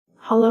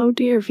Hello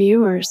dear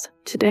viewers,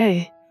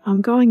 today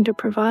I'm going to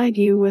provide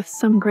you with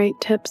some great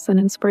tips and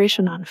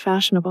inspiration on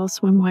fashionable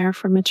swimwear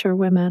for mature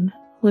women.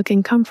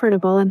 Looking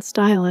comfortable and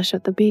stylish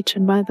at the beach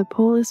and by the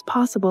pool is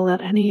possible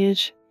at any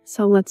age,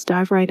 so let's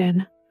dive right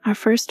in. Our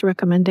first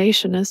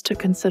recommendation is to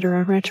consider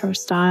a retro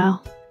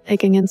style.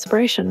 Taking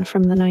inspiration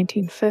from the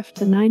 1950s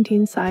to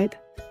 19 side,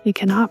 you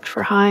can opt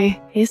for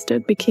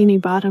high-waisted bikini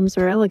bottoms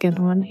or elegant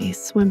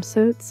one-piece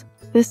swimsuits.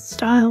 This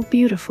style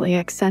beautifully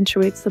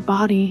accentuates the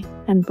body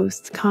and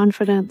boosts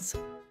confidence.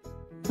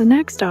 The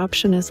next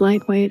option is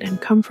lightweight and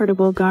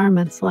comfortable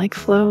garments like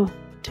flow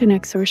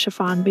tunics or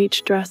chiffon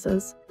beach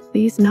dresses.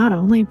 These not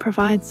only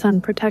provide sun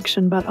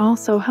protection but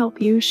also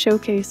help you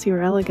showcase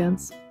your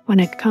elegance. When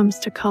it comes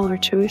to color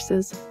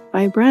choices,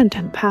 vibrant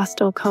and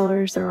pastel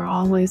colors are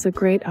always a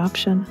great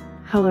option.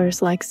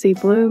 Colors like sea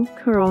blue,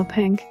 coral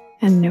pink,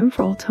 and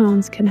neutral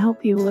tones can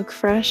help you look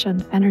fresh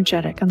and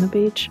energetic on the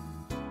beach.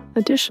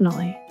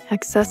 Additionally,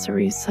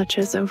 accessories such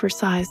as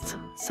oversized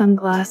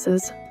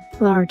sunglasses,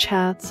 large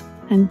hats,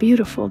 and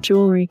beautiful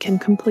jewelry can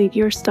complete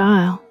your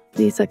style.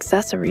 These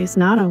accessories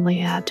not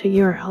only add to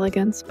your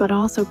elegance but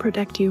also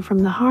protect you from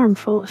the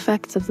harmful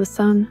effects of the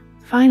sun.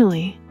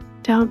 Finally,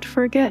 don't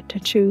forget to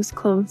choose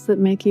clothes that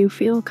make you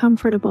feel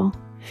comfortable.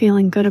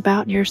 Feeling good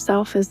about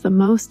yourself is the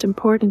most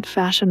important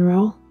fashion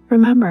rule.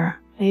 Remember,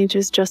 age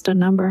is just a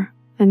number,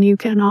 and you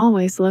can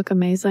always look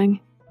amazing.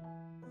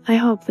 I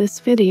hope this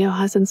video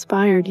has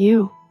inspired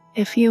you.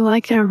 If you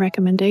liked our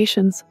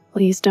recommendations,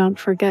 please don't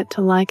forget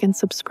to like and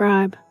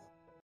subscribe.